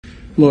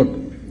Look,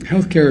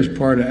 healthcare is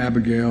part of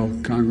Abigail,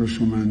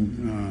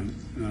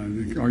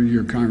 Congresswoman, or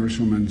your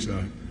Congresswoman's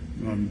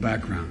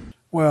background.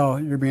 Well,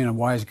 you're being a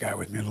wise guy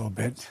with me a little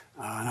bit,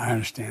 and I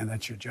understand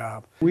that's your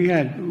job. We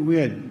had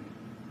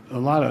a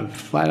lot of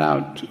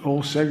flat-out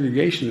old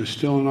segregationists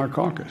still in our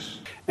caucus.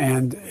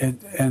 And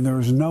there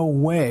was no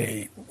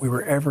way we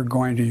were ever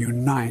going to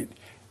unite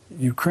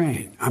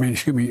Ukraine.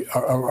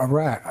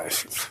 Iraq,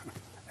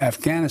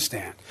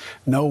 Afghanistan.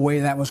 No way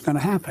that was going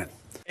to happen.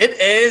 It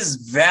is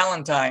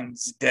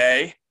Valentine's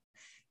Day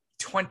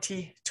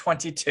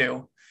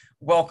 2022.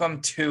 Welcome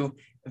to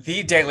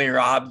The Daily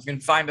Rob. You can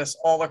find us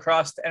all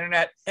across the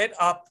internet. Hit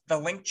up the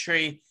link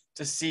tree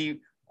to see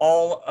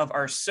all of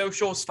our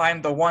socials.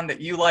 Find the one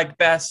that you like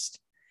best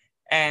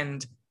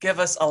and give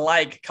us a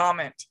like,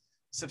 comment,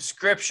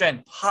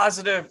 subscription,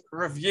 positive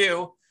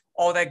review,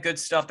 all that good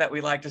stuff that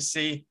we like to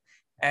see.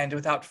 And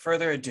without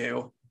further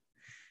ado,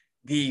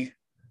 the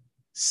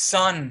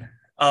son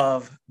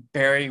of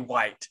Barry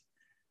White,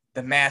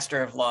 the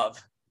master of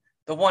love,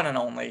 the one and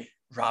only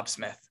Rob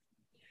Smith.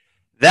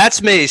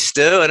 That's me,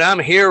 Stu, and I'm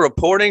here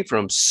reporting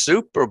from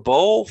Super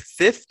Bowl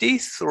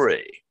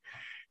 53.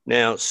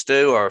 Now,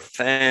 Stu, our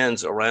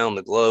fans around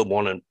the globe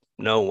want to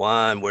know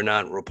why we're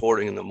not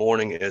reporting in the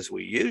morning as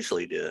we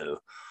usually do,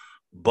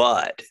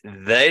 but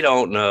they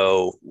don't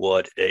know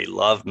what a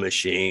love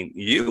machine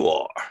you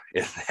are,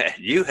 in that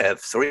you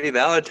have 3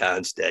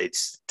 Valentine's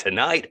dates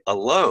tonight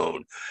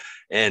alone,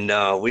 and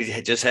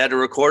we just had to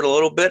record a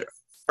little bit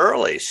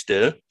early,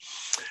 Stu.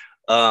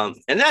 And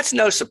that's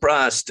no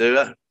surprise, Stu.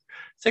 I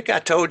think I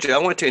told you I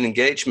went to an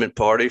engagement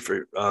party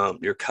for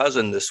your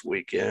cousin this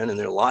weekend, and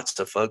there are lots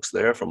of folks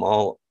there from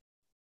all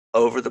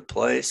over the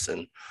place,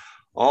 and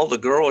all the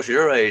girls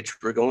your age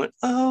were going,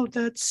 "Oh,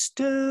 that's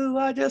Stu.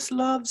 I just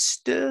love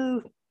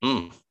Stu."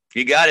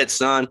 You got it,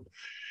 son.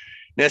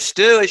 Now,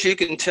 Stu, as you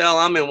can tell,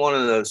 I'm in one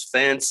of those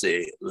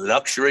fancy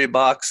luxury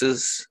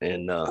boxes,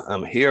 and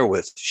I'm here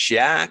with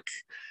Shaq,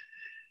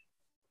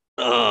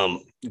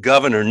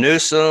 Governor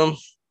Newsom,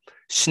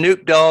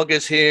 Snoop Dogg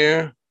is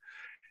here,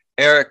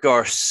 Eric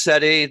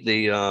Garcetti,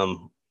 the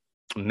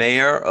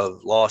mayor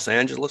of Los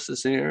Angeles,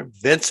 is here,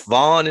 Vince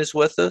Vaughn is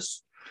with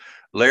us,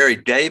 Larry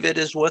David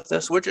is with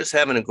us. We're just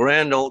having a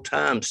grand old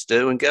time,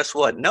 Stu, and guess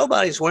what?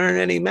 Nobody's wearing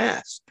any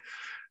masks,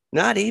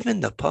 not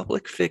even the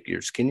public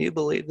figures. Can you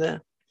believe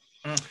that?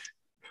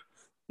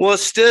 Well,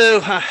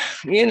 Stu,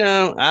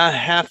 I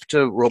have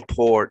to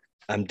report,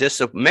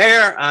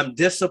 Mayor, I'm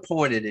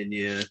disappointed in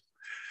you.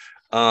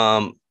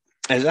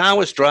 As I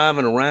was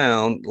driving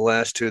around the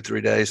last 2 or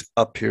 3 days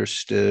up here,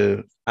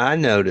 Stu, I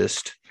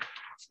noticed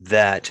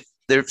that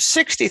there are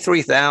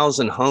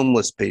 63,000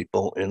 homeless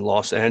people in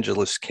Los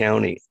Angeles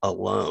County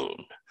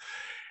alone.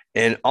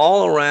 And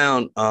all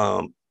around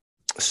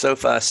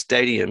SoFi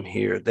Stadium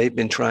here, they've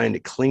been trying to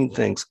clean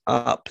things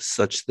up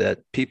such that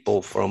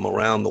people from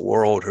around the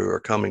world who are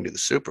coming to the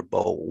Super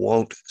Bowl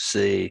won't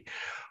see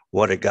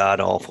what a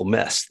god-awful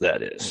mess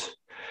that is.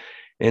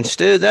 And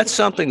Stu, that's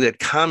something that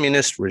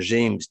communist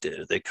regimes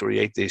do. They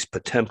create these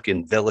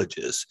Potemkin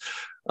villages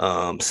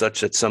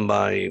such that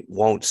somebody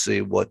won't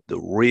see what the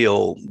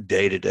real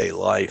day-to-day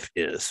life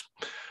is.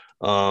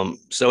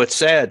 So it's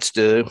sad,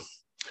 Stu.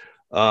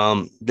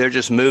 They're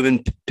just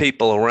moving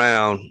people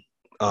around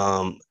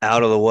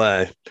out of the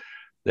way.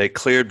 They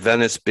cleared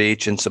Venice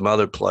Beach and some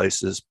other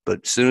places,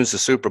 but as soon as the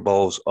Super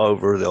Bowl's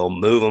over, they'll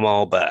move them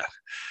all back.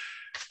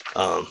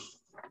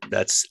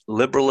 That's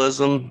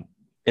liberalism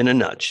in a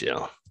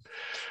nutshell.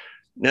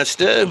 Now,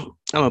 Stu,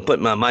 I'm going to put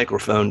my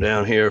microphone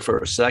down here for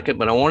a second,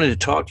 but I wanted to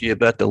talk to you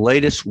about the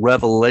latest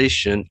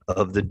revelation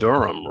of the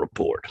Durham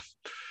report.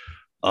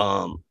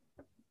 A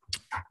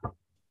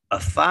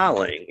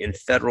filing in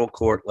federal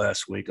court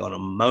last week on a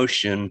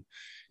motion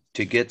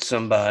to get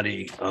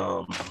somebody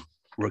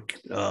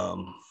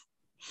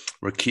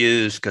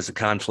recused because of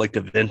conflict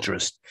of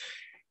interest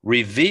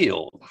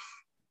revealed,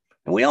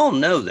 and we all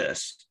know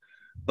this,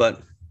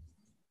 but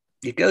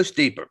it goes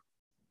deeper,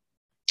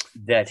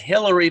 that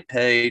Hillary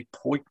paid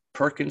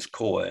Perkins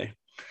Coie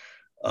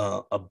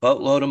a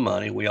boatload of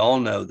money, we all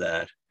know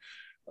that,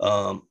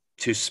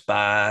 to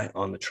spy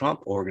on the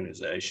Trump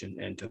organization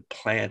and to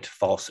plant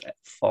false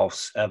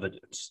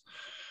evidence.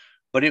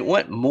 But it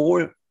went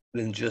more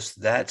than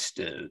just that,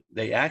 Stu.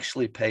 They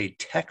actually paid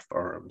tech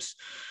firms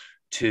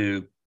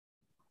to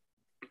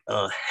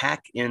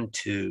hack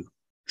into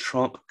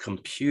Trump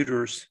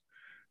computers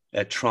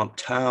at Trump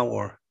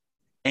Tower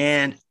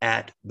and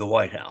at the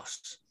White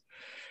House.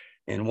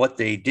 And what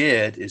they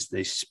did is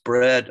they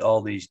spread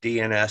all these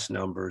DNS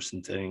numbers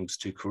and things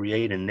to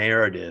create a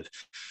narrative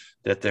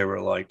that there were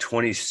like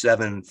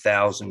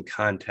 27,000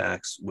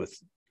 contacts with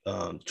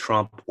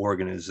Trump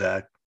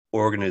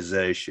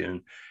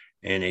organization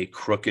and a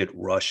crooked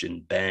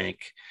Russian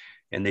bank.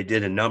 And they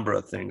did a number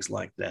of things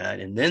like that.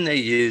 And then they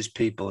used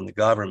people in the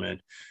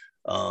government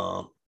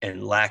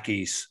and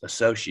lackeys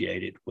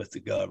associated with the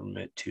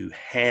government to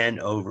hand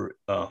over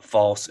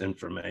false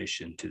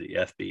information to the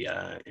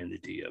FBI and the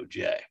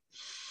DOJ.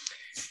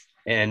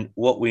 And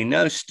what we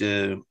know,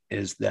 Stu,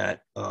 is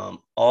that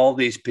all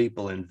these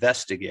people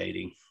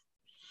investigating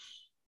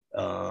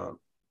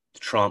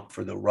Trump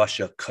for the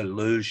Russia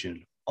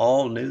collusion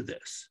all knew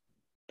this.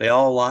 They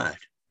all lied.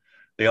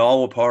 They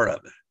all were part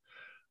of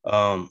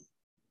it.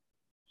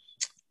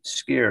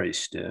 Scary,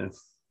 Stu.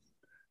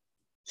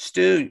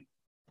 Stu,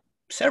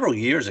 several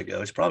years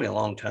ago, it's probably a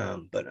long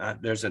time,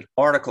 but there's an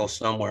article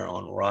somewhere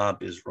on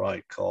Rob is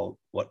Right called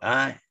what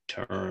I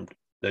termed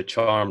the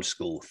charm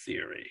school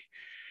theory.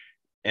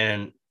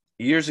 And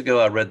years ago,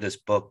 I read this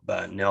book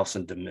by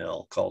Nelson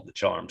DeMille called The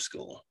Charm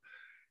School.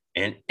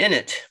 And in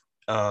it,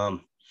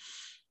 the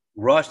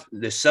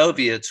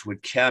Soviets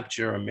would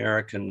capture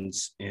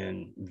Americans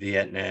in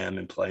Vietnam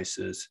and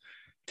places,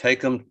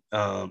 take them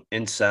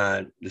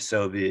inside the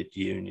Soviet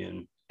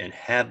Union and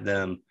have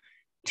them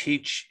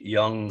teach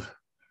young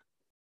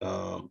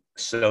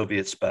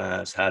Soviet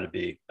spies how to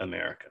be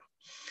American.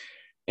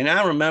 And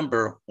I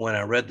remember when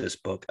I read this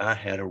book, I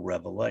had a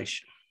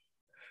revelation.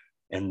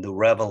 And the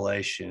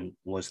revelation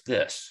was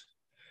this: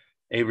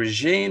 a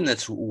regime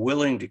that's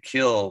willing to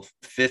kill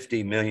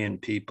 50 million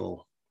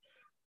people,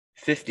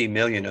 50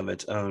 million of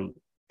its own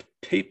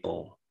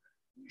people,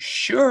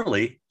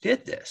 surely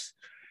did this.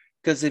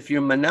 Because if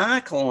you're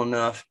maniacal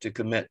enough to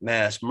commit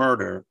mass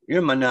murder,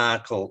 you're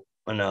maniacal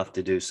enough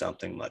to do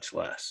something much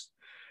less.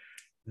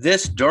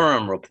 This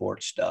Durham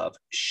report stuff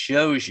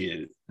shows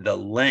you the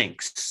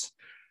lengths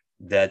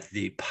that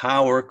the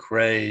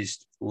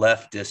power-crazed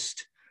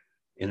leftist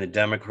in the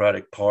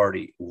Democratic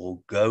Party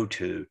will go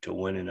to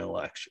win an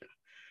election.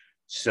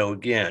 So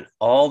again,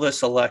 all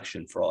this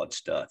election fraud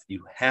stuff,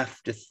 you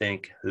have to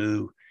think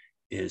who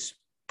is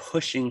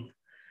pushing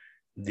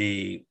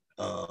the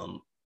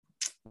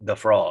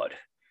fraud.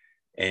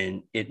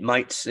 And it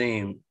might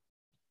seem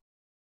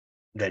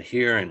that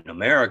here in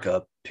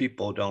America,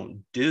 people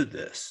don't do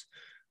this,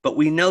 but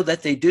we know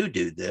that they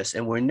do this,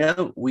 and we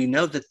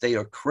know that they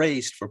are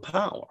crazed for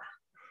power.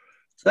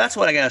 So that's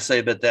what I got to say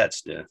about that,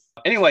 Stu.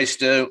 Anyway,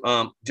 Stu,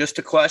 just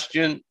a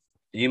question.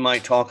 You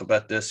might talk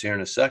about this here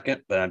in a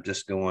second, but I'm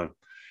just going,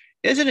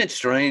 isn't it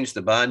strange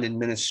the Biden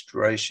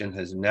administration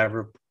has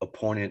never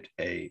appointed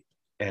an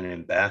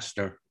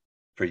ambassador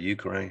for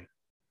Ukraine?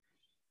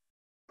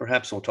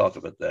 Perhaps we'll talk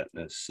about that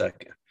in a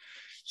second.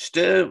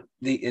 Stu,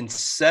 the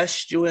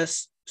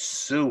incestuous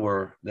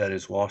sewer that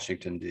is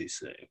Washington,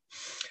 D.C.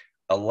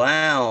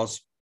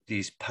 allows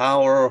these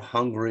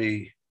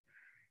power-hungry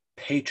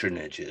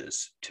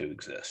patronages to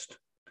exist.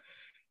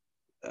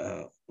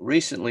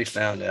 Recently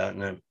found out,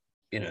 and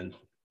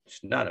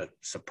it's not a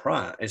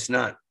surprise. It's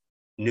not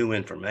new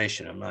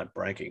information. I'm not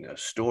breaking a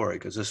story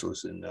because this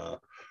was in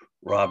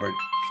Robert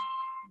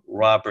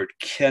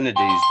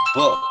Kennedy's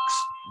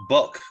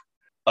book.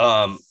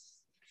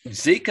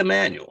 Zeke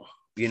Emanuel,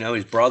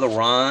 his brother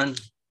Ron,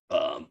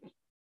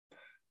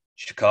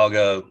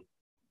 Chicago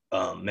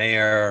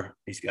mayor.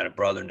 He's got a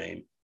brother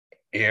named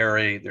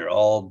Ari. They're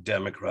all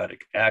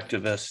Democratic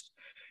activists.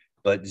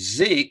 But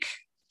Zeke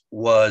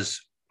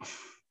was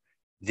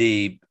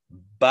the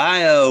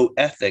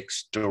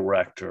bioethics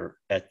director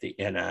at the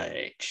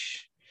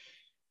NIH.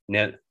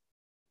 Now,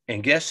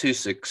 and guess who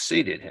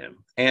succeeded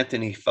him?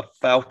 Anthony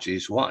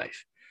Fauci's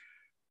wife.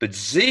 But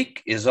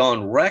Zeke is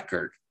on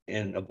record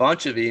in a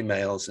bunch of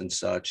emails and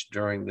such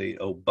during the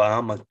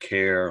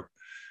Obamacare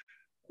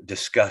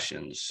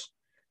discussions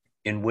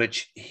in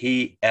which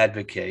he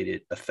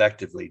advocated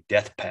effectively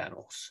death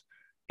panels.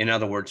 In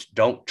other words,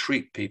 don't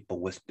treat people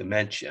with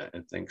dementia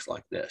and things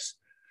like this.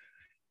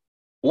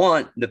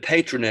 One, the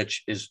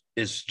patronage is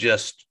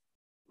just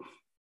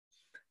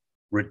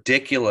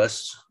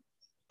ridiculous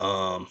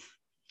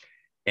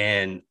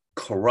and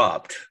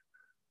corrupt.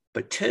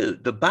 But two,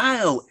 the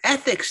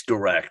bioethics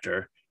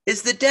director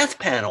is the death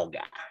panel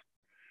guy.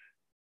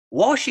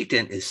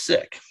 Washington is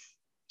sick.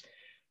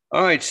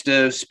 All right,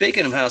 Stu,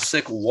 speaking of how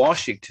sick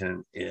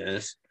Washington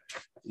is,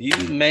 you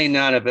may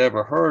not have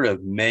ever heard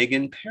of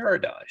Megan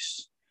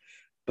Paradise,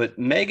 but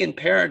Megan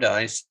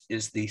Paradise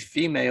is the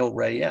female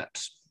Ray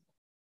Epps.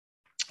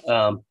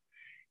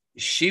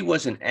 She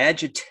was an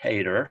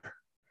agitator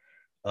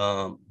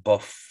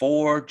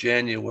before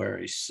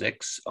January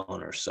 6th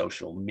on her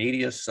social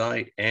media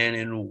site and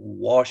in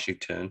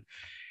Washington,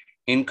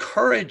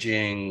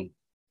 encouraging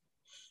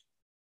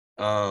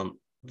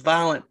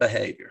violent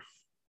behavior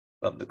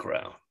of the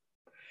crowd.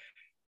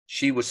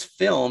 She was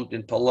filmed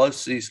in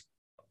Pelosi's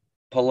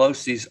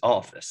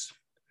office.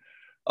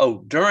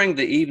 Oh, during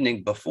the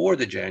evening before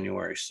the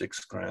January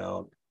 6th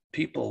crowd,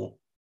 people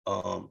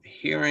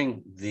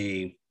hearing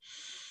the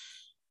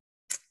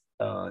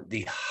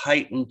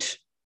heightened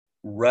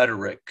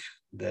rhetoric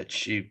that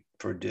she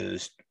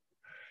produced,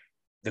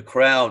 the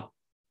crowd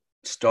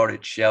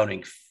started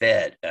shouting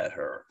 "Fed" at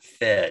her,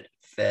 "Fed,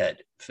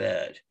 Fed,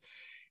 Fed."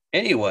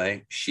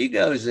 Anyway, she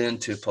goes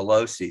into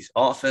Pelosi's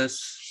office,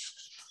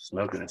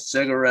 smoking a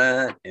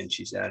cigarette, and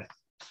she's at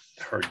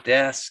her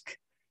desk.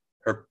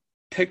 Her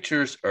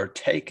pictures are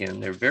taken.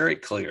 They're very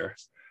clear.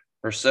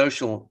 Her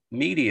social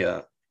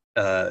media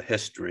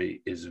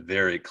history is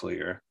very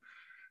clear.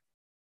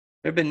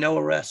 There have been no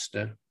arrests,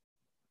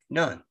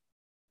 none.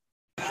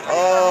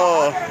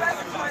 Oh.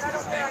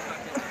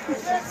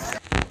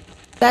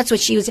 That's what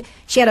she was.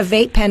 She had a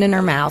vape pen in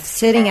her mouth,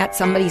 sitting at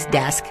somebody's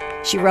desk.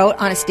 She wrote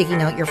on a sticky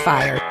note, "You're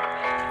fired."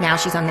 Now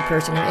she's on the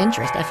person of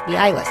interest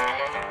FBI list.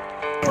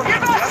 Give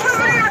us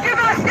permission! Give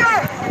us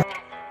gas!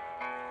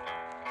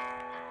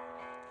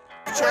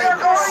 We are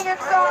going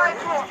inside!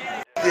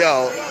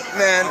 Yo,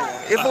 man,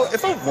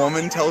 if a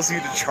woman tells you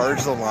to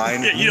charge the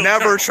line,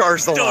 never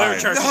charge the line.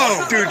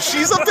 No, dude,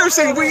 she's up there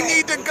saying we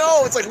need to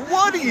go. It's like,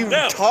 what are you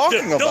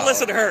talking about? Don't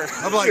listen to her.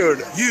 I'm like,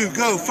 dude, you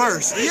go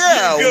first.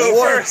 Yeah, you go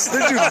what? first.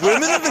 Dude,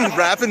 women have been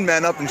wrapping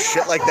men up and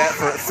shit like that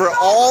for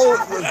all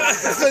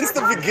since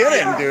the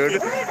beginning,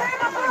 dude.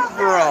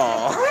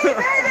 Bro.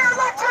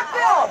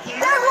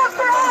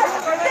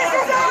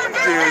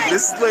 Dude,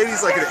 this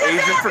lady's like an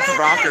agent for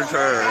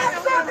provocateur.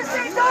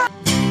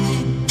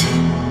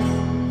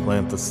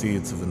 Plant the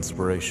seeds of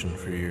inspiration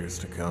for years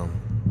to come.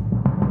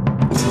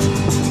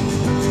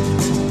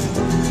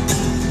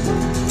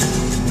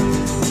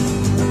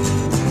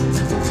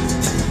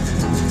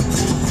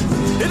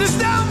 It is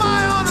now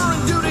my honor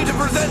and duty to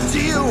present to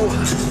you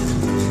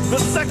the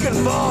second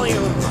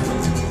volume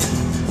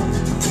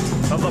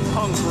of the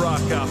punk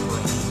rock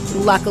opera.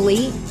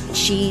 Luckily,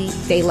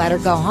 they let her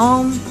go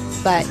home,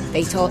 but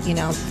they told,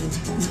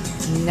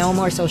 no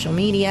more social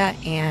media,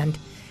 and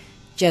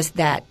just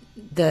that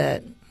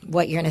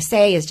what you're going to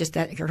say is just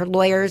that her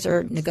lawyers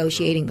are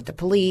negotiating with the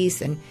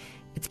police, and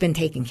it's been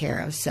taken care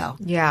of. So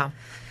yeah,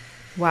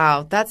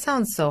 wow, that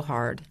sounds so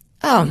hard.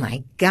 Oh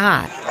my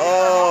God.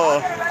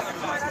 Oh.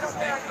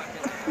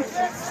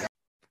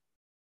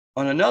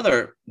 On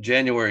another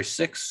January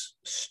 6th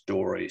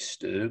story,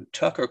 Stu,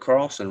 Tucker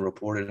Carlson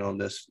reported on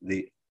this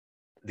the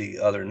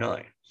other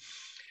night.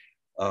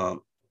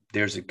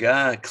 There's a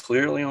guy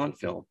clearly on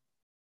film,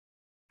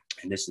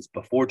 and this is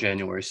before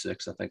January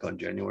 6th, I think on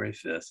January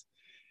 5th,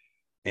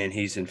 and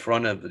he's in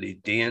front of the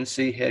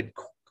DNC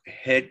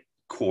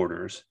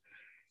headquarters,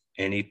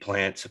 and he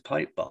plants a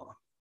pipe bomb.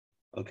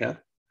 Okay.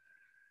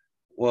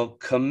 Well,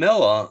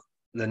 Camilla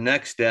the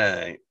next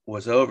day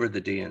was over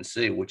the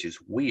DNC, which is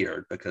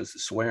weird because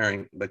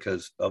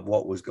because of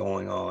what was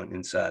going on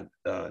inside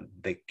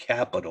the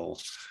Capitol.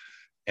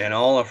 And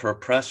all of her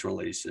press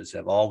releases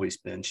have always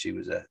been she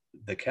was at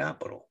the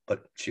Capitol,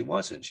 but she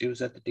wasn't. She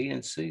was at the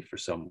DNC for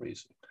some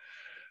reason.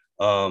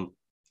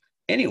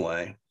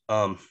 Anyway,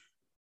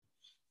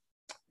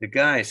 the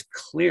guy is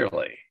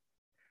clearly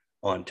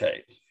on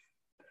tape.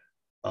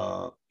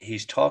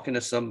 He's talking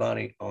to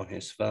somebody on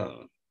his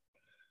phone.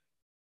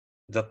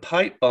 The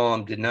pipe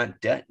bomb did not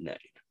detonate,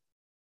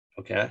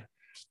 okay?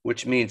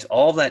 Which means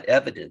all that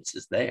evidence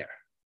is there.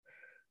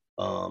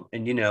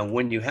 And,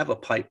 when you have a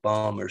pipe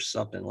bomb or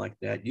something like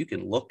that, you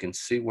can look and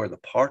see where the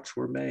parts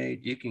were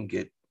made. You can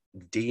get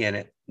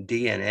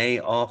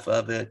DNA off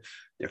of it,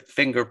 their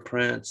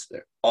fingerprints,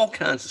 there all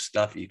kinds of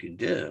stuff you can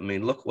do. I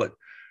mean, look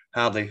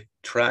how they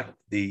tracked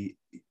the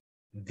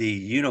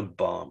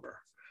Unabomber.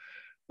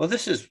 Well,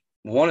 this is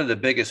one of the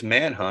biggest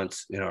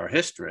manhunts in our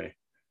history.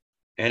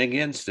 And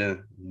again,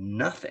 Stu,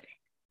 nothing.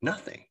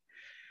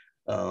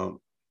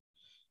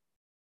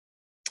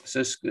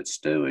 So,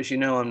 Stu, as you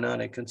know, I'm not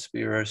a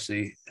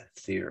conspiracy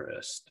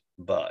theorist,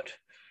 but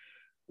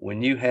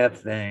when you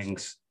have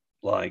things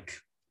like,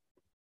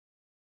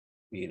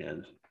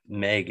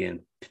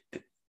 Megan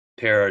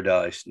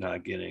Paradise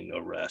not getting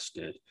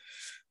arrested,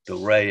 the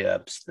Ray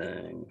Epps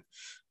thing,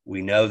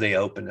 we know they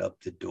opened up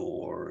the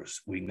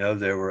doors. We know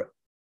there were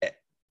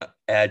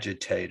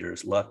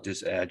agitators,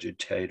 leftist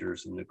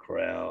agitators in the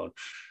crowd.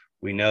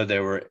 We know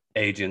there were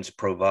agents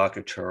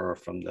provocateur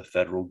from the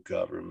federal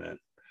government.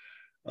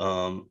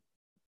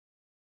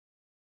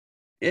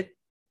 It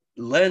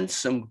lends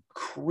some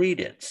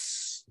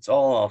credence, that's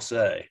all I'll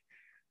say,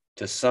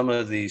 to some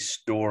of these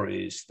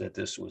stories that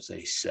this was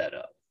a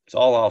setup. That's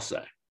all I'll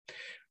say.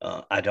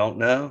 I don't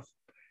know.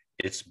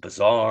 It's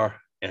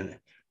bizarre. And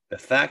the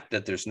fact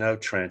that there's no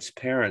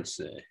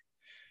transparency,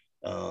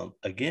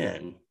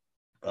 again,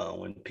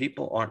 when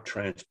people aren't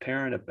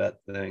transparent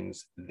about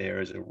things, there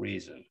is a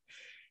reason.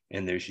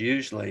 And there's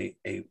usually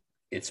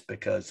it's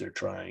because they're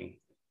trying,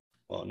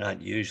 well,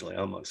 not usually,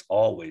 almost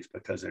always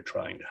because they're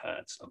trying to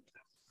hide something.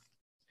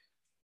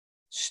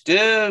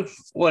 Stu,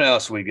 what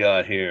else we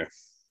got here?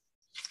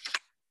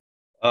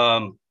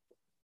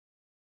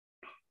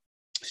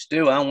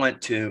 Stu, I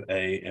went to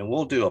and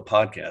we'll do a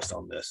podcast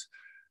on this.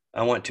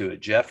 I went to a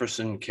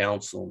Jefferson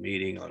Council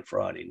meeting on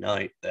Friday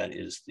night. That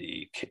is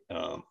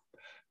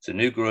it's a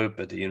new group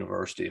at the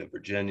University of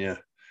Virginia.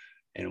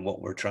 And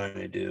what we're trying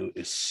to do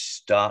is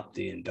stop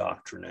the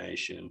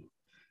indoctrination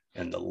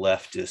and the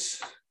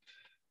leftist,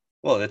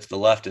 it's the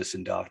leftist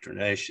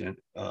indoctrination,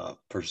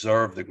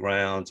 preserve the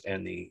grounds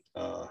and the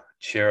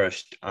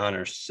cherished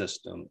honor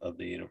system of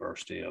the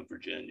University of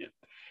Virginia.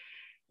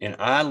 And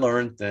I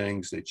learned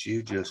things that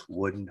you just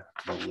wouldn't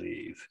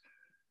believe.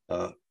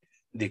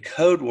 The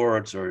code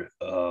words are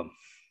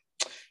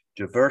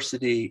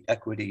diversity,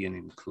 equity, and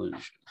inclusion.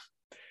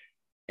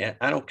 And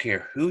I don't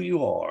care who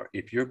you are,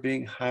 if you're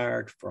being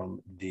hired for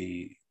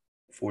the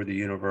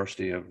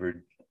University of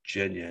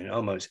Virginia in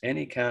almost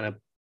any kind of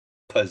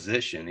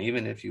position,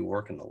 even if you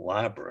work in the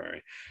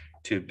library,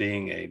 to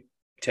being a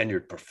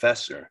tenured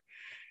professor,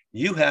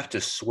 you have to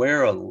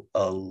swear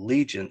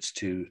allegiance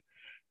to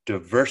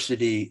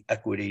diversity,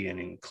 equity, and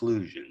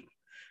inclusion.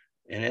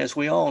 And as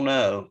we all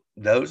know,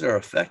 those are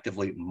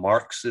effectively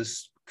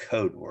Marxist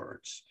code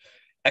words.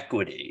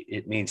 Equity,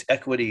 it means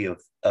equity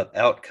of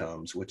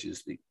outcomes, which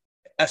is the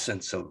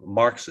essence of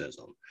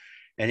Marxism.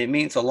 And it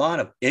means a lot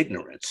of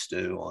ignorance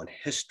too on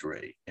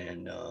history,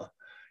 and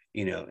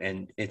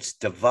and it's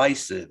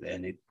divisive,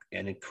 and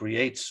it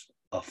creates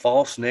a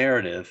false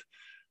narrative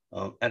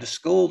at a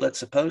school that's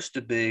supposed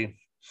to be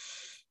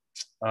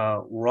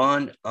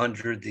run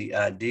under the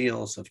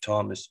ideals of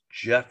Thomas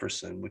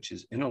Jefferson, which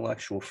is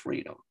intellectual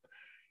freedom.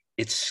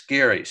 It's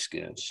scary,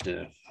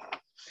 Stu.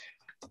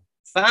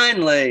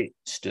 Finally,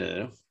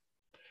 Stu,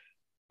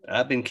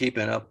 I've been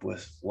keeping up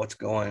with what's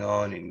going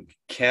on in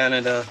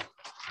Canada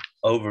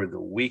over the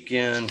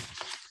weekend.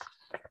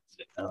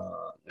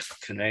 The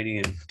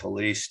Canadian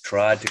police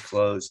tried to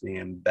close the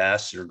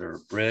Ambassador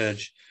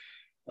Bridge.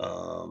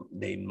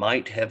 They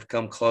might have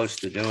come close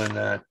to doing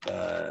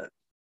that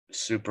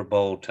Super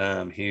Bowl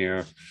time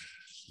here,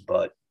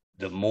 but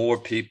the more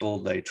people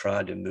they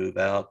tried to move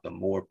out, the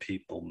more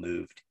people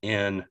moved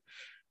in.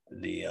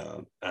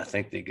 I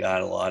think they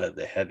got a lot of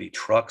the heavy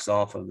trucks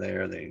off of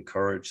there. They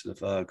encouraged the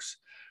folks,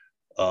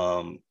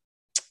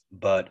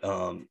 but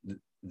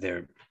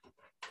there's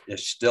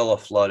still a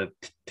flood of.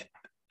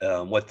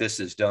 What this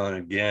has done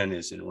again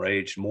is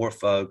enraged more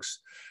folks,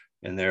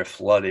 and they're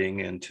flooding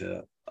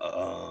into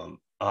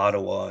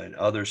Ottawa and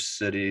other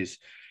cities.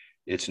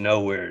 It's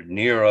nowhere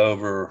near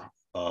over,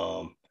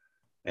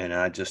 and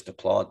I just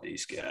applaud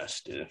these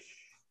guys, too.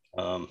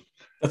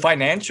 The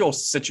financial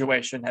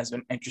situation has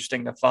been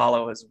interesting to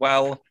follow as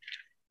well,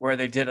 where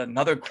they did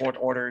another court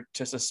order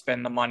to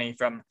suspend the money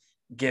from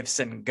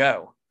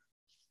GiveSendGo.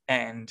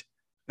 And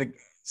the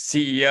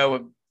CEO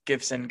of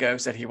GiveSendGo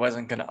said he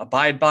wasn't going to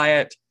abide by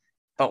it.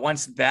 But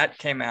once that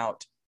came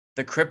out,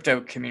 the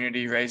crypto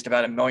community raised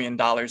about $1 million in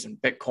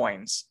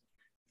Bitcoins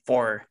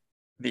for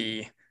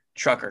the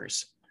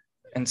truckers.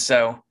 And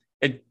so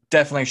it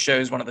definitely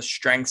shows one of the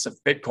strengths of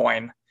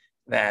Bitcoin,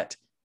 that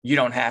you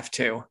don't have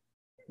to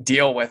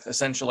deal with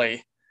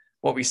essentially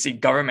what we see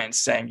governments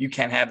saying, you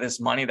can't have this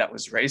money that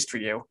was raised for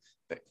you,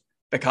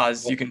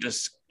 because you can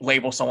just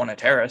label someone a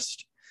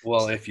terrorist.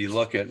 Well, if you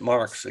look at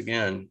Marx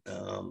again,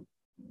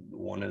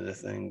 one of the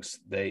things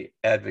they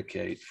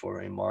advocate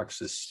for a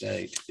Marxist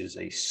state is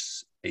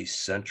a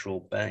central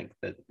bank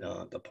that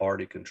the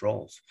party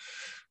controls.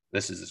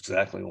 This is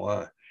exactly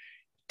why.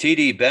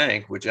 TD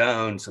Bank, which I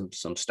own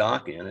some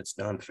stock in, it's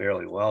done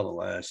fairly well the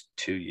last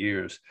 2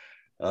 years.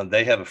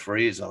 They have a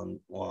freeze on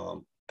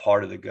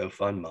part of the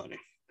GoFund money.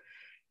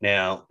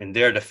 Now, in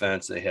their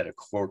defense, they had a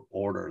court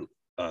order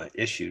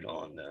issued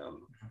on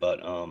them. But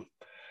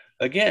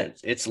again,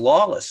 it's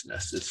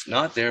lawlessness. It's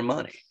not their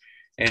money.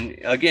 And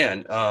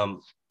again,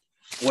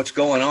 what's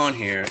going on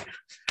here,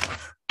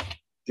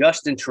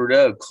 Justin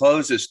Trudeau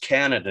closes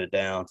Canada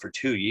down for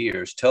 2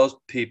 years, tells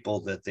people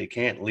that they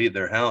can't leave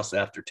their house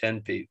after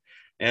 10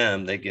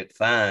 p.m. They get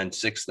fined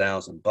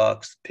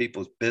 $6,000.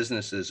 People's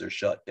businesses are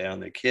shut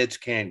down. Their kids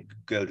can't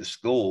go to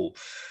school.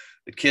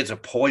 The kids are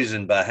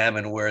poisoned by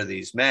having to wear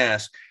these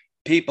masks.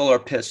 People are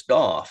pissed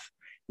off.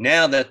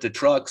 Now that the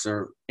trucks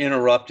are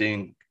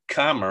interrupting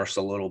commerce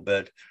a little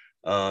bit,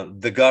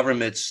 the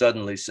government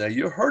suddenly say,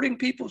 you're hurting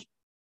people's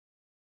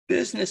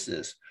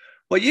businesses.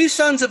 Well, you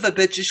sons of a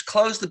bitches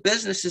closed the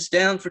businesses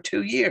down for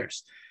 2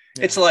 years.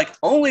 Yeah. It's like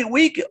only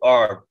we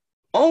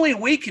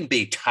can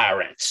be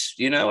tyrants.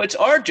 It's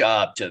our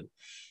job to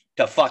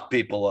fuck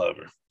people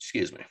over.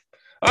 Excuse me.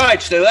 All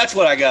right, Stu, that's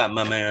what I got,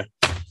 my man.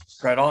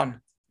 Right on.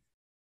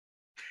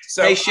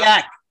 So, hey,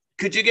 Shaq,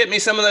 could you get me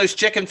some of those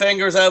chicken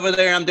fingers over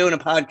there? I'm doing a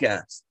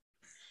podcast.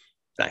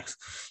 Thanks.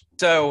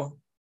 So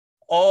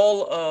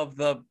all of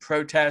the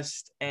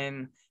protest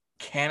in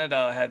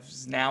Canada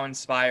has now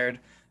inspired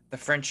the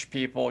French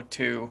people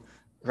to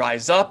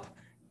rise up.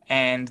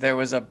 And there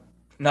was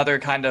another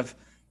kind of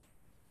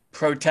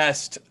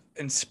protest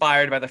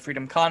inspired by the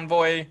Freedom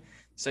Convoy.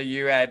 So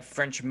you had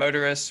French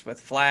motorists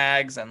with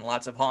flags and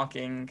lots of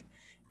honking.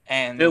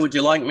 And Bill, would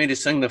you like me to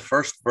sing the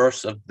first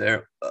verse of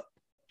the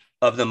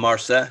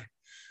Marseille?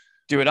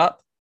 Do it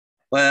up.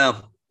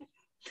 Well,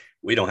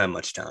 we don't have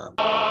much time.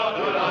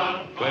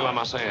 Play La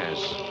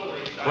Marseillaise.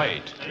 Play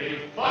it.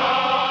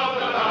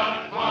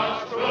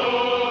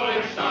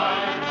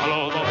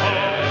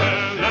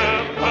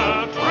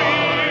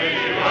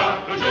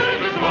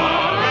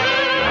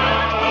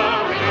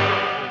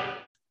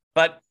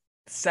 But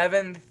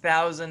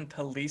 7,000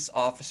 police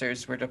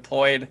officers were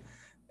deployed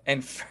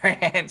in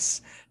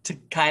France to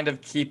kind of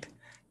keep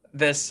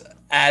this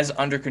as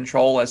under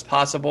control as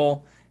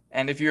possible.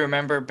 And if you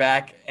remember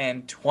back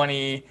in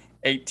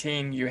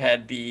 2018, you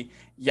had the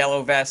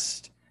yellow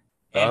vest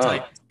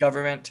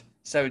anti-government.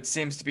 So it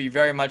seems to be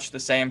very much the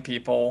same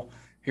people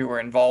who were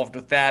involved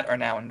with that are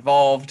now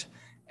involved.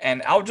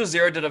 And Al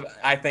Jazeera did,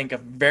 I think, a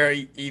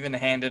very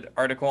even-handed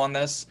article on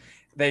this.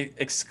 They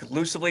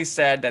exclusively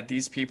said that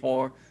these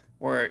people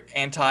were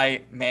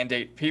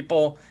anti-mandate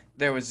people.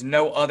 There was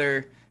no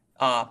other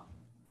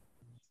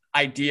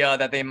idea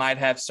that they might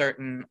have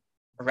certain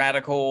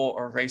radical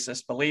or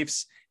racist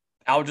beliefs.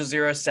 Al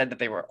Jazeera said that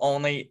they were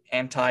only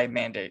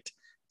anti-mandate.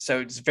 So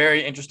it's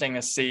very interesting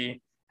to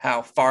see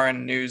how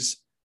foreign news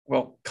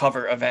will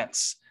cover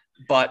events.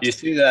 But you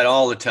see that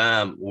all the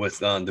time with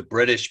the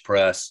British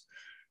press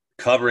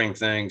covering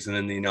things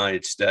in the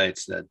United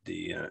States that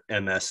the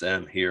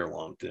MSM here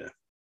won't do.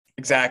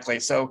 Exactly.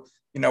 So,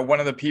 one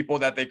of the people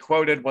that they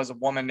quoted was a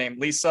woman named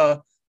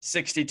Lisa,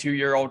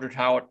 62-year-old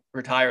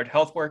retired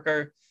health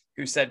worker,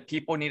 who said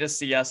people need to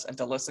see us and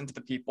to listen to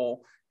the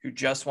people who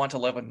just want to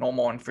live a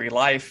normal and free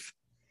life.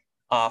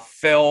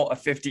 Phil, a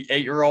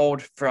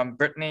 58-year-old from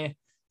Brittany,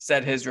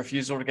 said his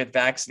refusal to get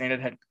vaccinated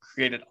had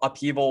created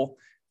upheaval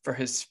for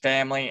his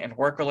family and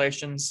work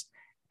relations.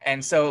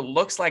 And so it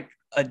looks like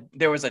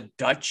there was a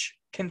Dutch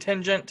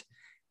contingent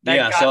that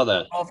I saw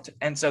that. involved.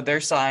 And so their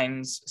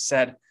signs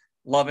said,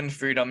 "Love and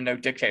freedom, no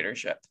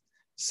dictatorship."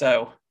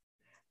 So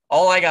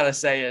all I got to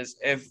say is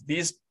if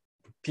these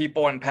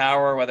people in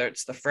power, whether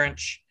it's the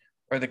French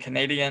or the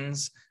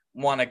Canadians,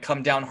 want to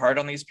come down hard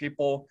on these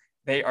people,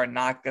 they are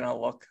not going to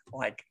look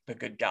like the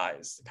good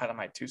guys. Kind of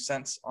my 2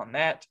 cents on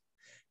that.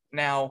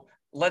 Now,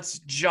 let's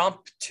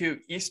jump to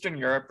Eastern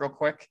Europe real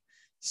quick.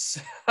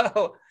 So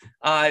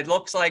it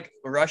looks like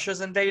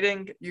Russia's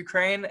invading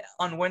Ukraine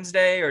on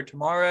Wednesday or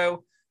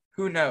tomorrow.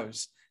 Who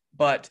knows?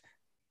 But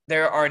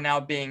there are now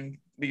being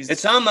these.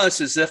 It's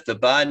almost as if the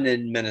Biden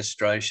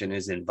administration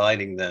is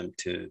inviting them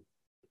to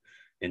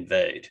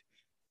invade.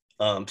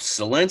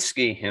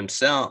 Zelensky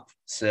himself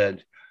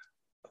said,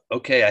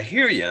 "Okay, I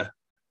hear you,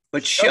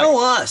 but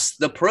show us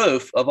the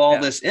proof of all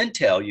this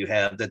intel you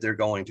have that they're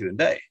going to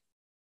invade."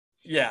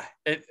 Yeah,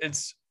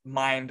 it's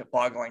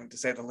mind-boggling to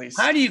say the least.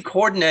 How do you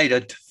coordinate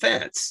a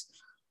defense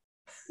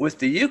with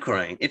the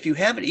Ukraine if you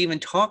haven't even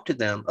talked to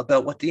them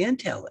about what the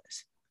intel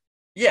is?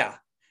 Yeah,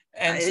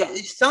 and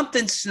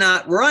something's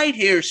not right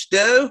here,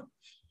 Stu.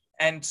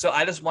 And so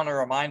I just want to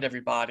remind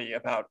everybody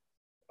about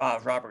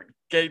Robert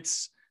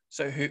Gates.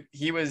 So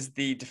he was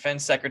the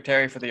defense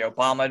secretary for the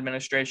Obama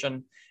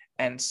administration.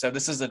 And so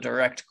this is a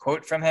direct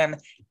quote from him.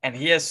 And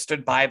he has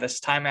stood by this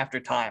time after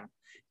time.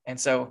 And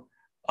so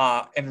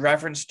in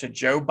reference to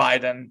Joe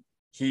Biden,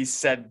 he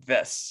said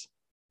this: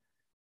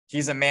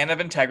 "He's a man of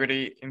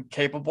integrity,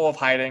 incapable of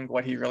hiding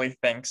what he really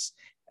thinks,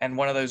 and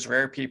one of those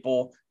rare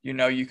people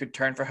you could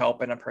turn for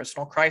help in a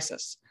personal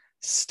crisis.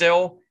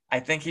 Still, I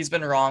think he's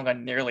been wrong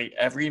on nearly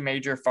every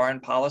major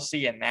foreign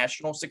policy and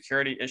national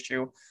security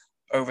issue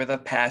over the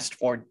past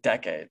 4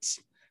 decades,"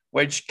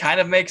 which kind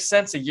of makes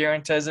sense a year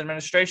into his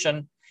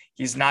administration.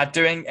 He's not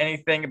doing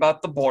anything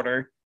about the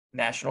border,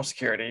 national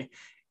security.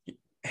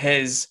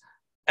 His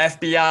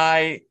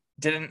FBI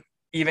didn't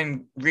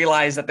even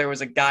realize that there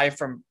was a guy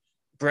from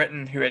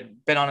Britain who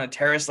had been on a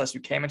terrorist list who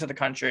came into the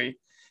country.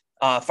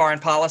 Foreign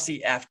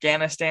policy,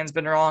 Afghanistan's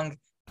been wrong.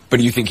 But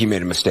do you think he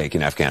made a mistake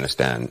in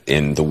Afghanistan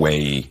in the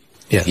way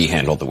he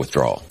handled the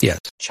withdrawal? Yes.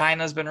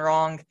 China's been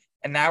wrong.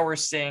 And now we're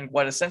seeing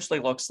what essentially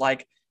looks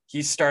like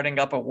he's starting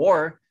up a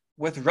war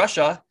with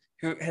Russia,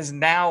 who has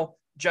now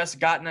just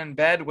gotten in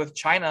bed with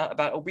China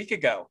about a week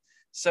ago.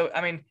 So,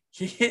 I mean,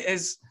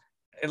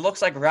 it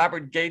looks like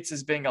Robert Gates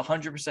is being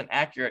 100%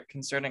 accurate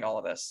concerning all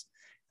of this.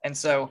 And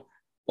so,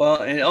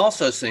 well, it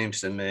also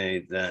seems to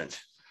me that,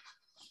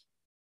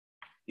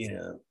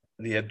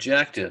 the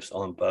objectives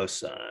on both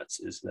sides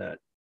is that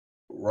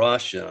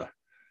Russia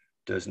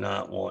does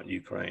not want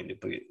Ukraine to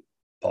be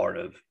part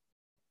of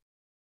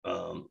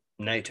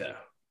NATO.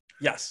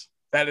 Yes,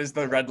 that is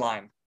the red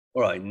line.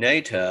 Right.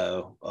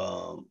 NATO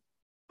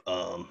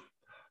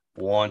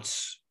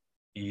wants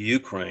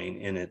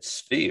Ukraine in its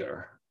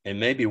sphere and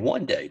maybe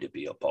one day to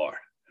be a part.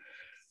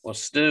 Well,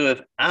 Stu,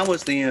 if I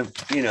was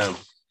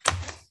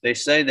they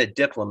say that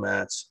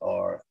diplomats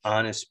are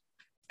honest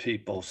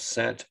people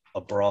sent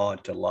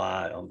abroad to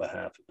lie on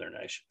behalf of their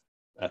nation.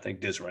 I think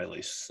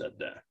Disraeli said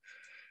that.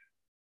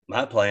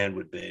 My plan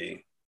would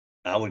be,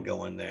 I would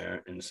go in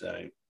there and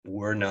say,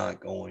 we're not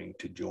going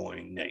to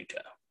join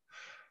NATO.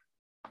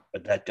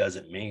 But that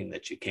doesn't mean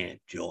that you can't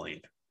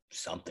join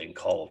something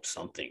called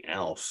something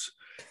else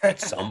at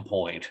some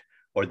point,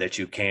 or that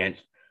you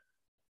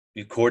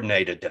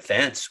coordinate a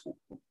defense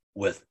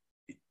with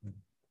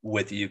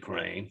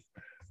Ukraine,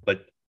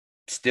 but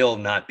still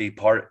not be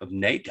part of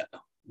NATO.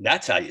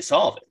 That's how you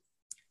solve it.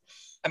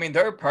 I mean,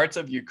 there are parts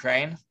of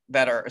Ukraine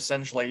that are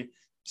essentially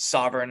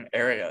sovereign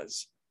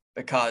areas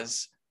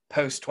because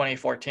post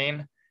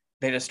 2014,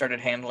 they just started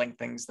handling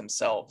things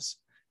themselves.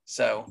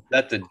 So is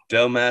that the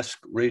Donbass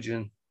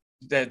region?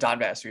 The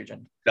Donbass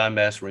region.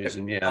 Donbass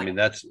region, yeah. I mean,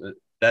 that's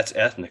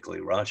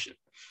ethnically Russian.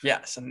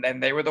 Yes,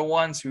 and they were the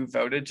ones who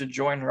voted to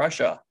join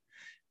Russia.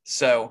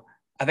 So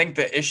I think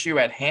the issue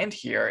at hand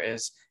here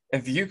is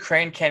if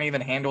Ukraine can't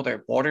even handle their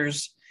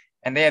borders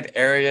and they have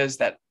areas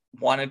that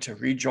wanted to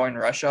rejoin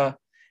Russia,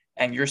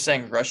 and you're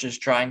saying Russia's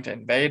trying to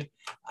invade,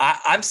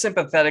 I'm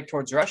sympathetic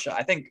towards Russia.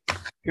 I think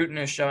Putin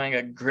is showing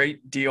a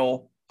great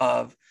deal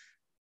of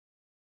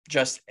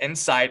just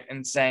insight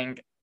and saying,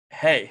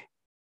 hey,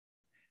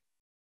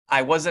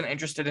 I wasn't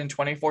interested in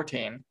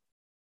 2014,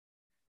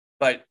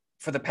 but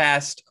for the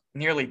past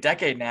nearly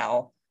decade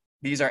now,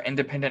 these are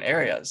independent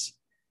areas.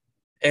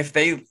 If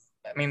they,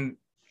 I mean,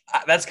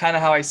 that's kind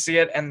of how I see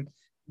it. And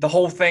the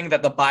whole thing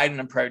that the Biden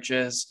approach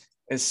is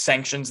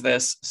sanctions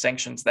this,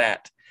 sanctions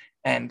that.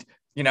 And,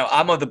 you know,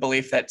 I'm of the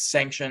belief that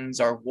sanctions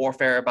are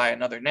warfare by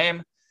another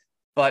name,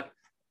 but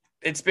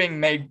it's being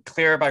made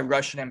clear by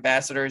Russian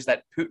ambassadors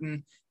that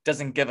Putin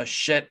doesn't give a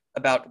shit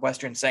about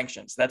Western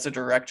sanctions. That's a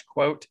direct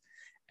quote.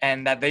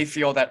 And that they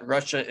feel that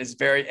Russia is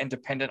very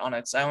independent on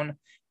its own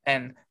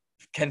and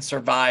can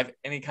survive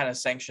any kind of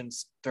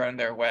sanctions thrown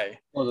their way.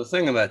 Well, the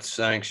thing about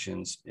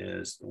sanctions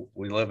is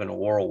we live in a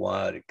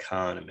worldwide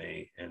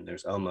economy, and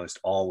there's almost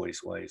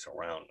always ways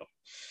around them.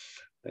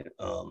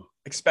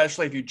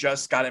 Especially if you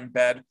just got in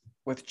bed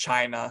with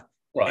China.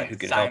 Right, who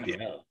can help you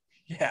out.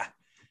 Yeah.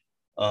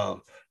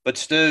 But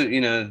Stu,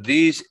 you know,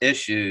 these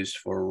issues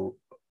for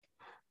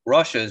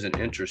Russia is an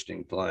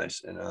interesting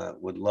place, and I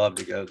would love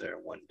to go there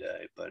one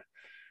day. But,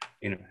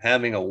 you know,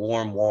 having a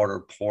warm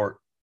water port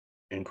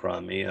in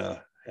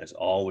Crimea has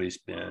always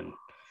been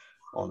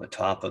on the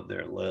top of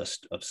their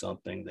list of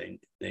something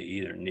they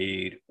either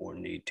need or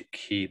need to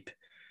keep.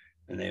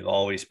 And they've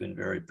always been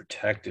very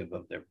protective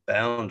of their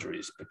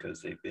boundaries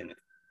because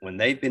when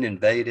they've been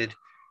invaded,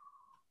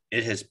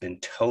 it has been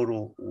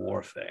total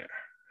warfare.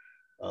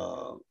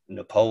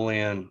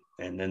 Napoleon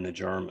and then the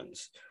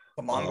Germans.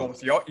 The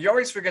Mongols. You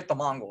always forget the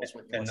Mongols.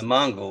 And the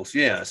Mongols,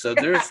 yeah. So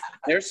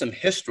there's some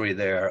history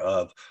there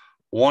of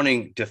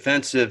wanting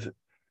defensive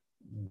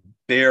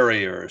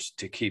barriers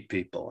to keep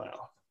people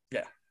out.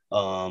 Yeah.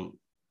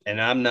 And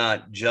I'm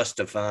not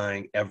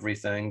justifying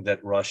everything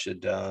that Russia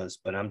does,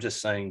 but I'm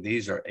just saying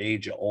these are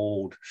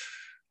age-old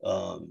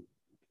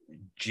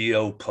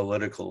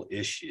geopolitical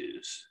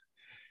issues.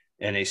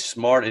 And a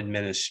smart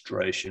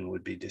administration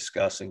would be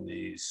discussing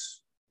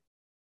these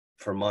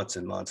for months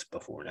and months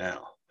before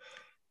now.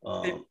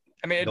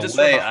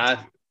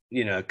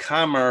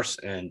 Commerce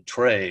and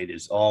trade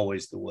is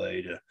always the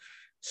way to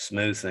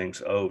smooth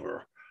things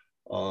over.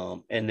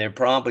 And there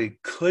probably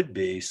could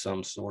be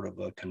some sort of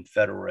a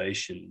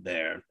confederation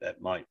there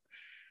that might,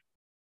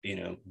 you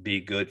know, be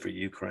good for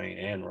Ukraine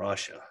and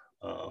Russia.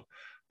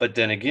 But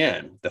then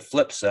again, the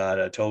flip side,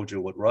 I told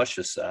you what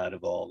Russia's side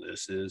of all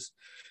this is.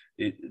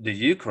 The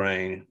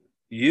Ukraine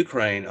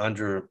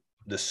under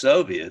the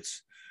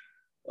Soviets,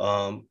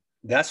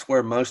 that's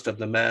where most of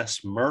the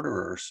mass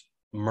murders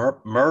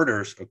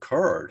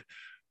occurred,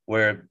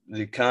 where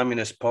the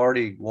Communist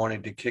Party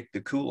wanted to kick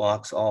the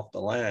kulaks off the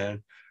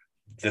land.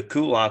 The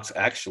kulaks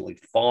actually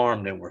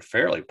farmed and were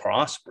fairly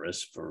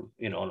prosperous for,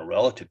 you know, on a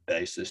relative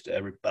basis to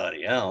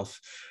everybody else.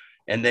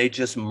 And they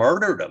just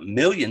murdered them,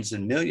 millions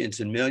and millions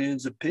and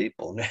millions of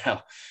people.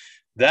 Now,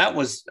 that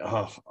was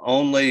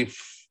only,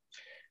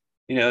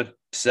 you know,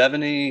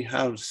 70,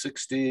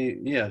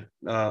 60,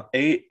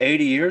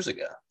 80 years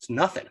ago. It's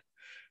nothing.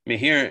 I mean,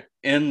 here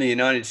in the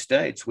United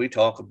States, we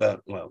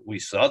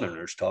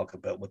Southerners talk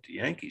about what the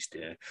Yankees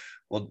did.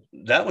 Well,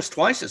 that was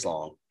twice as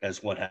long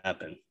as what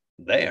happened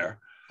there.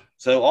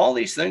 So all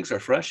these things are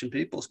fresh in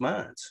people's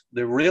minds.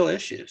 They're real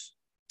issues.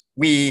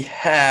 We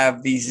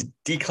have these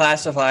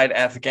declassified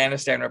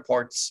Afghanistan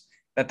reports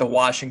that the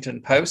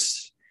Washington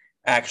Post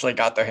actually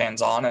got their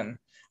hands on, and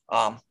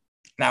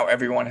now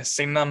everyone has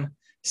seen them.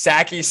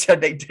 Psaki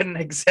said they didn't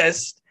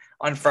exist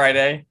on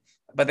Friday,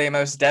 but they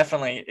most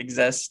definitely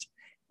exist.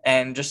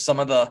 And just some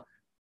of the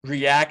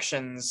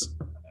reactions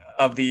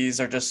of these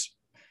are just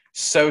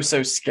so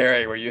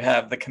scary, where you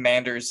have the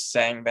commanders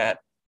saying that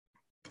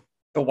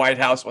the White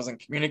House wasn't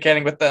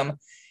communicating with them.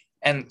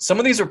 And some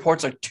of these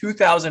reports are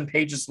 2,000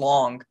 pages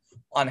long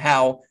on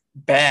how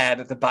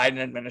bad the Biden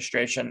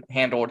administration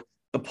handled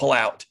the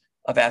pullout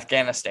of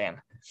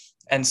Afghanistan.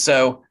 And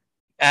so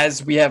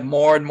as we have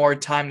more and more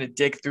time to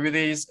dig through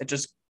these, it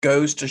just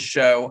goes to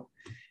show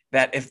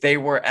that if they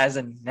were as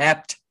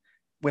inept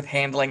with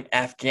handling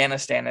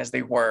Afghanistan as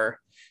they were,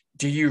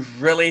 do you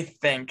really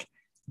think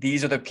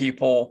these are the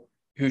people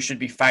who should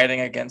be fighting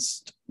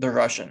against the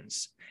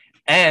Russians?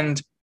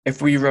 And if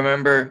we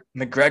remember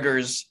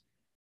McGregor's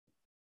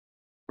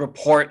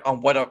report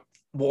on what a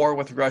war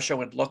with Russia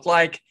would look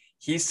like,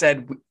 he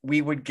said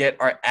we would get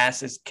our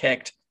asses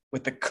kicked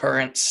with the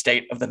current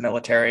state of the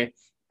military,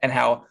 and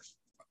how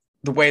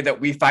the way that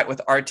we fight with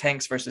our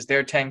tanks versus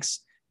their tanks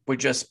would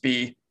just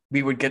be,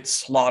 we would get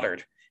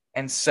slaughtered.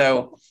 And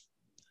so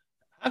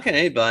how can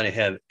anybody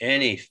have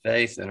any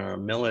faith in our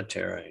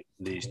military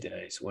these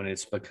days when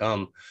it's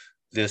become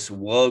this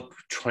woke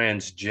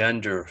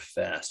transgender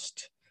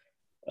fest,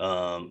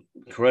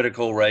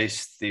 critical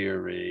race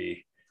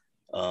theory,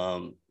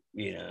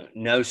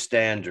 no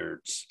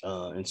standards?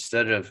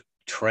 Instead of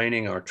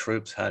training our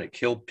troops how to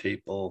kill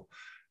people,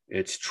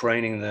 it's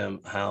training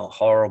them how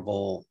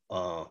horrible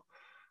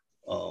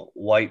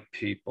white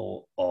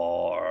people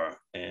are,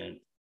 and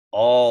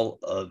all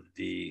of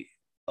the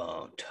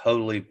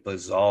totally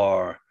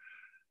bizarre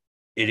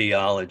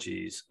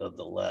ideologies of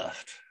the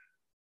left.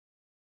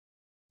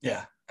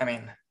 Yeah, I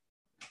mean,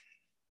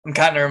 I'm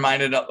kind of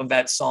reminded of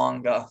that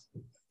song,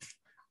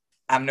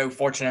 I'm No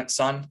Fortunate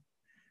Son.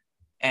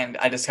 And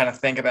I just kind of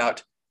think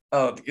about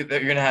oh, you're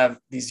going to have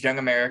these young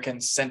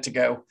Americans sent to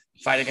go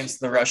fight against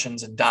the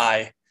Russians and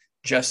die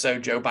just so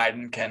Joe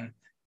Biden can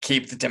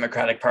keep the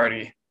Democratic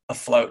Party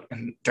afloat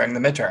during the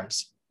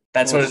midterms.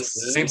 That's what it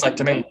seems like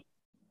to me.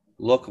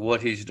 Look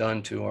what he's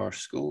done to our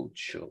school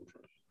children.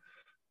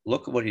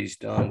 Look at what he's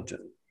done to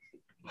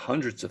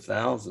hundreds of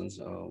thousands.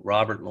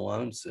 Robert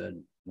Malone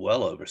said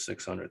well over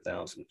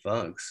 600,000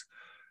 folks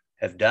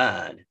have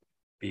died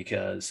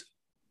because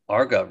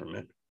our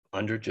government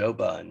under Joe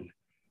Biden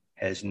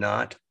has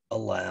not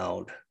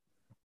allowed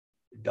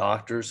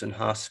doctors and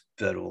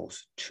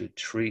hospitals to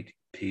treat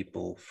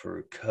people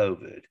for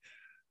COVID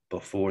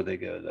before they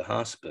go to the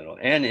hospital.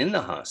 And in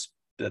the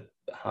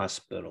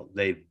hospital,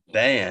 they've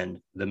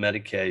banned the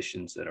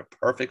medications that are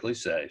perfectly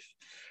safe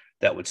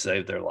that would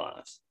save their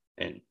lives.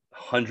 And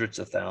hundreds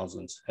of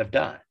thousands have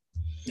died.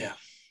 Yeah.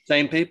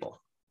 Same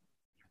people.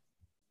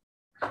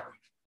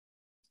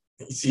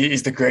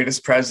 He's the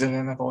greatest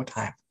president of all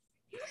time.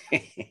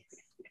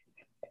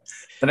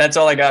 But that's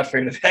all I got for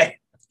you today.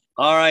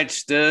 All right,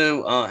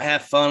 Stu,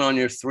 have fun on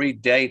your 3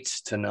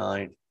 dates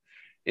tonight.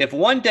 If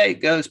one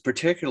date goes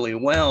particularly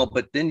well,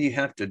 but then you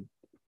have to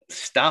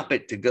stop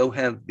it to go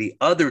have the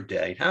other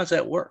date, how's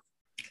that work?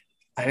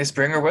 I just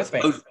bring her with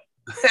me.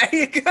 There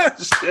you go,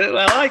 Stu.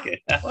 I like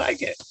it. I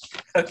like it.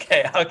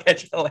 Okay, I'll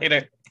catch you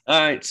later. All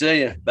right,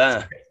 see you.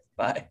 Bye.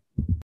 Bye.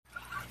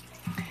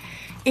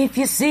 If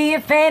you see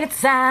a faded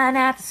sign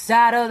at the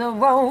side of the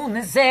road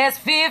that says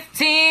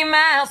 15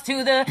 miles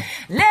to the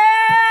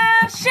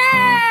left,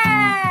 shine.